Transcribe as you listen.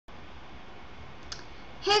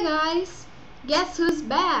Hey guys, guess who's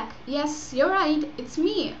back? Yes, you're right, it's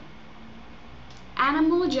me.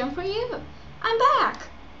 Animal Gym for you. I'm back.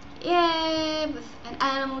 Yay, with an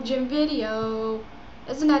animal gym video.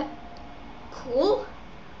 Isn't that cool?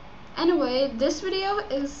 Anyway, this video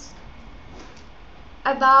is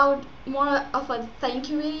about more of a thank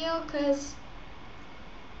you video because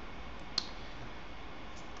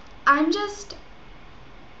I'm just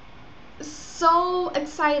so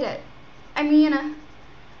excited. I mean,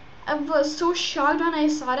 I was so shocked when I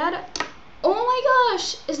saw that. Oh my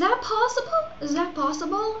gosh, is that possible? Is that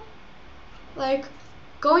possible? Like,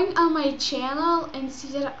 going on my channel and see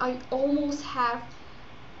that I almost have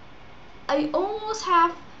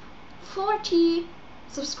 40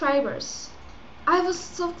 subscribers. I was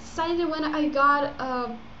so excited when I got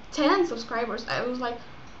 10 subscribers. I was like,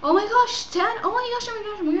 oh my gosh, 10! Oh my gosh, oh my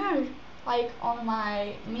gosh, oh my gosh. Like on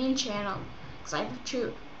my main channel, because I have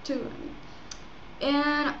two.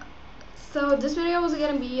 And so this video was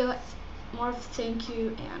gonna be more of a thank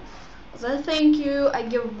you, and as a thank you I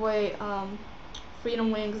give away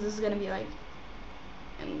freedom wings. This is gonna be like,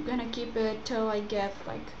 I'm gonna keep it till I get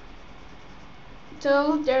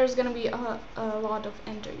till there's gonna be a lot of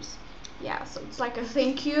entries. Yeah, so it's like a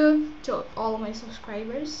thank you to all of my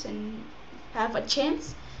subscribers and have a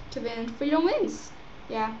chance to win freedom wings.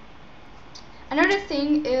 Yeah. Another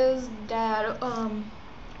thing is that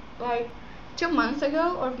like 2 months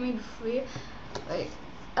ago or maybe 3,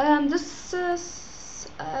 this is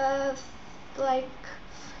like,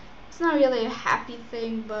 it's not really a happy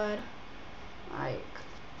thing, but like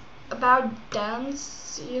about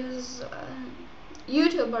Dens is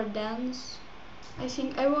YouTuber Dens. I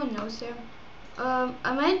think everyone knows him.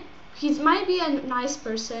 He might be a nice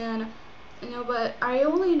person, but I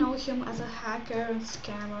only know him as a hacker and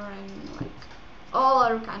scammer and like all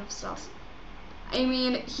other kind of stuff. I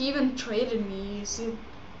mean, he even traded me, you see.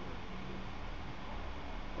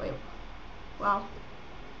 Wait, wow.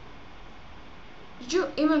 Did you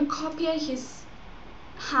even copy his...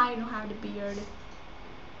 I don't have the beard,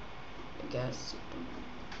 I guess.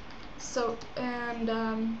 So, and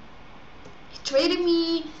he traded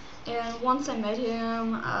me, and once I met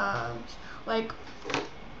him, like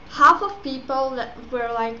half of people that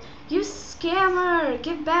were like, you scammer,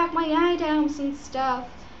 give back my items and stuff.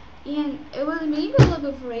 And it was maybe a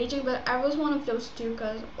little bit raging, but I was one of those two,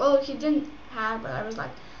 because, well, he didn't have, but I was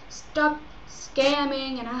like, stop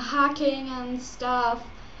scamming and hacking and stuff.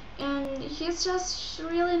 And he's just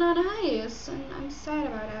really not nice, and I'm sad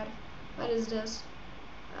about that. What is this?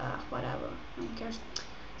 Whatever, no one cares.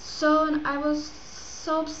 So, and I was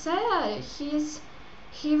so upset. He's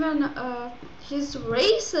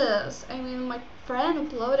racist. I mean, my friend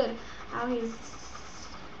uploaded how he's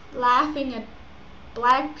laughing at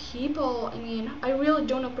black people. I mean, I really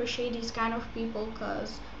don't appreciate these kind of people,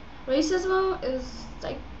 because racism is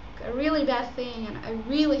like a really bad thing, and I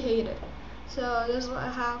really hate it. So this is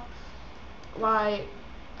why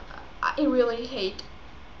I really hate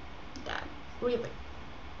that, really.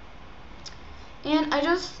 And I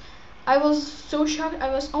was so shocked. I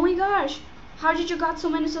was, oh my gosh, how did you got so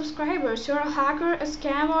many subscribers? You're a hacker, a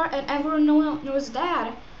scammer, and everyone knows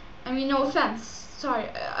that. I mean, no offense. Sorry,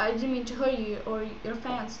 I didn't mean to hurt you or your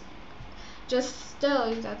fans. Just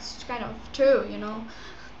still, that's kind of true,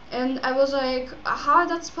 And I was like, how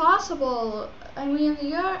that's possible? I mean,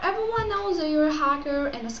 everyone knows that you're a hacker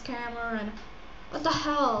and a scammer, and what the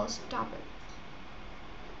hell? Stop it.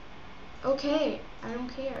 Okay, I don't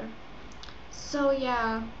care. So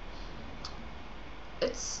yeah,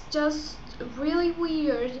 it's just really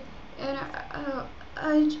weird, and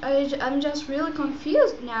I'm just really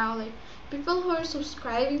confused now. Like, people who are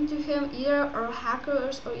subscribing to him either are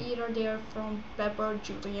hackers or either they're from Pepper,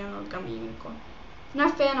 Julian, or Gummy Unicorn.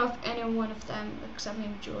 Not a fan of any one of them except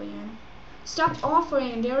maybe Julian. Stop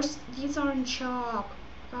offering. These are in shop.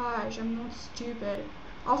 Gosh, I'm not stupid.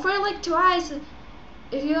 Offer like twice.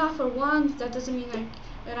 If you offer once, that doesn't mean like,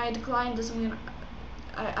 when I decline doesn't mean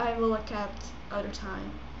I will accept other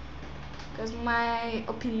time. Because my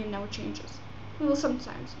opinion never changes. Well,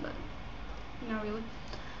 sometimes, but not really.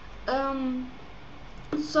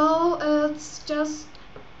 So it's just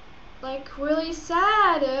like really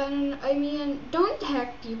sad, and I mean, don't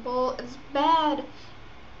hack people, it's bad.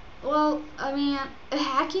 Well, I mean,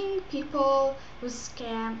 hacking people with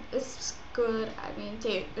scam is good. I mean,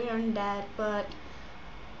 they earn that, but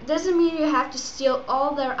it doesn't mean you have to steal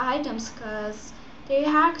all their items, because they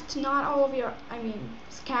hacked not all of your,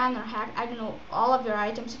 scan or hack, I don't know, all of your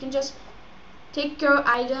items. You can just take your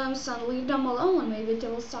items and leave them alone. Maybe they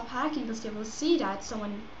will stop hacking because they will see that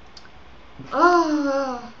someone...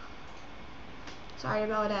 Oh, sorry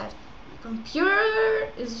about that.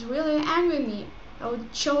 computer is really angry at me.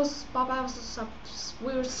 It shows pop out some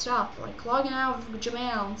weird stuff like logging out of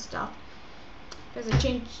Gmail and stuff. Because I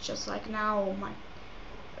changed just like now my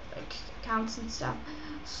like accounts and stuff.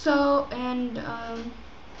 So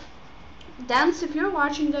Dens, if you're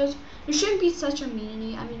watching this, you shouldn't be such a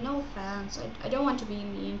meanie. I mean, no offense. I don't want to be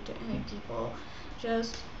mean to any people.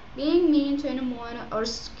 Just being mean to anyone or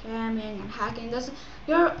scamming and hacking.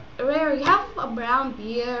 You're rare. You have a brown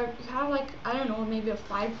beard. You have like, I don't know, maybe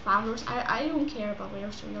 5 followers. I don't care about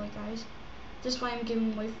yours really, guys. That's why I'm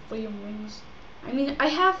giving away free wings. I mean, I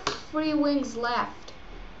have 3 wings left.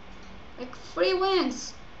 Like 3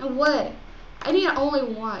 wings. And what? I need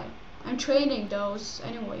only 1. I'm trading those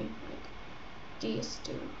anyway. Like these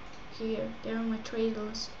 2 here. They're on my trade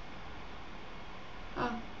list.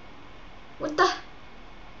 What the?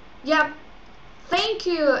 Yep. Thank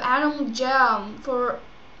you, Adam Jam, for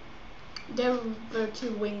there were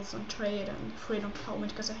 2 wings on trade and freedom helmet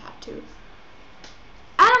because I had to.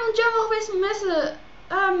 Animal Jam always miss it.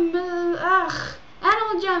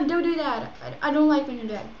 Animal Jam, don't do that. I don't like when you do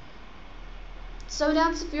that. So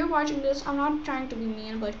that's, if you're watching this, I'm not trying to be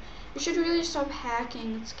mean, but you should really stop hacking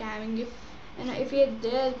and scamming. If you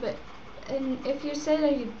did, and if you say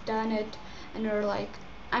that you've done it, and you're like,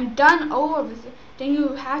 I'm done over with it, then you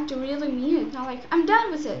have to really mean it. Not like, I'm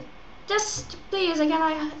done with it. Just please, again,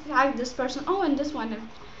 I hack this person. Oh, and this one.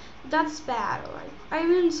 That's bad. Like, I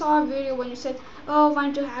even saw a video when you said, oh, I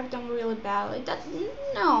want to hack them really bad. Like that.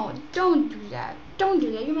 No, don't do that. Don't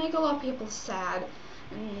do that. You make a lot of people sad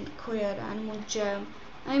and quit Animal Jam.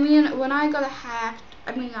 I mean, when I got hacked,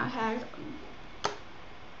 not hacked.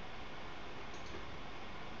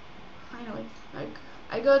 Finally, like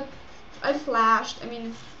I flashed. I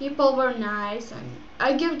mean, people were nice, and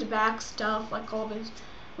I gave back stuff like always.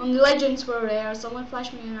 When the legends were rare, someone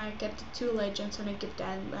flashed me and I kept the 2 legends and I give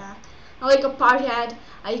that back. And like a party hat,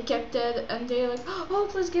 I kept it and they're like, oh,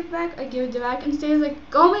 please give back. I give it back and they're like,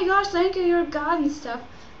 oh my gosh, thank you, you're God and stuff.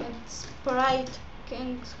 And Sprite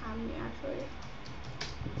King's me actually.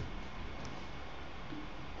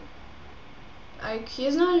 Like,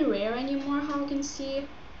 he's not rare anymore, how you can see.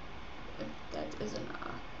 If that isn't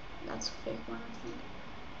that's a fake one, I think.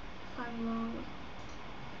 If I'm wrong.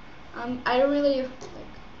 I don't really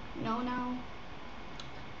know now.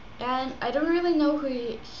 And I don't really know who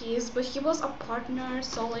he is, but he was a partner,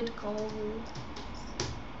 solid gold.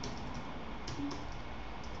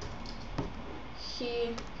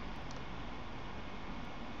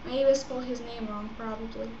 Maybe I spelled his name wrong,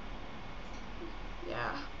 probably.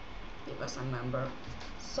 Yeah, he was a member.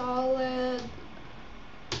 Solid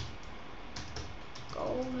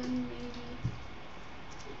golden, maybe.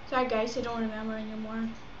 Sorry guys, I don't remember anymore.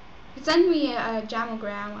 He sent me a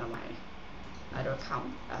jamogram on my other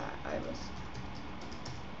account.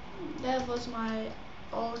 That was my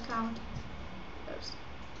old account. There's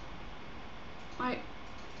my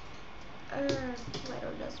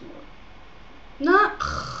letter does more. Not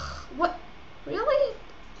what? Really?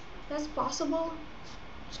 That's possible?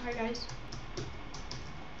 Sorry guys.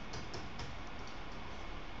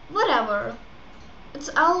 Whatever. It's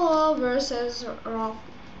LOL versus Raw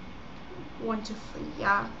 1, 2, 3.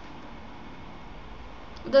 Yeah.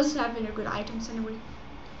 It doesn't have any good items anyway.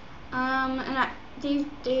 They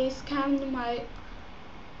scammed my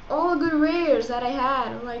all good rares that I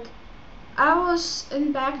had. Like, I was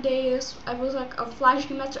in back days. I was like a flash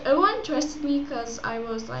game master. Everyone trusted me because I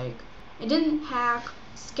was like, I didn't hack,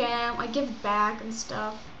 scam. I give back and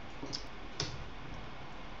stuff.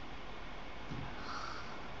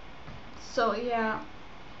 So yeah,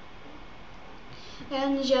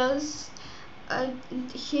 and just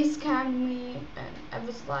he scammed me, and I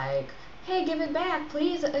was like, hey, give it back,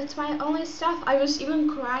 please. It's my only stuff. I was even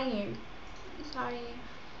crying. Sorry.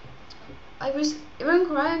 I was even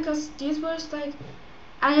crying because these was like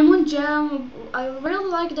Animal Jam. I really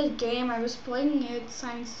like that game. I was playing it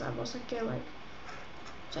since I was a kid, like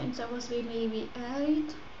since I was maybe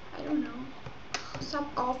 8. I don't know. Stop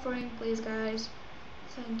offering, please, guys.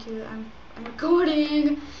 Thank you. I'm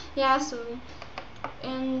recording. Yeah. So,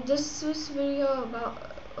 and this was video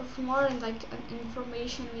of more like an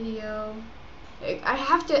information video. I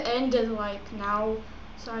have to end it like now.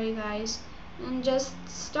 Sorry, guys. And just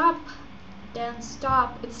stop. Then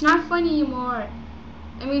stop. It's not funny anymore.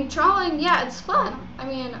 I mean, trolling, yeah, it's fun. I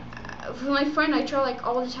mean, with my friend, I troll like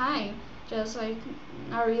all the time. Just like,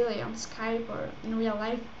 not really on Skype or in real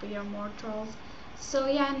life, we are more trolls. So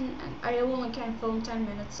yeah, and I only can film 10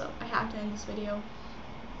 minutes, so I have to end this video.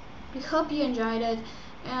 I hope you enjoyed it,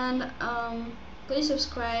 and please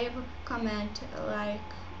subscribe, comment, like,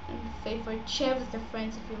 and favorite, share with your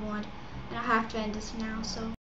friends if you want. And I have to end this now, so.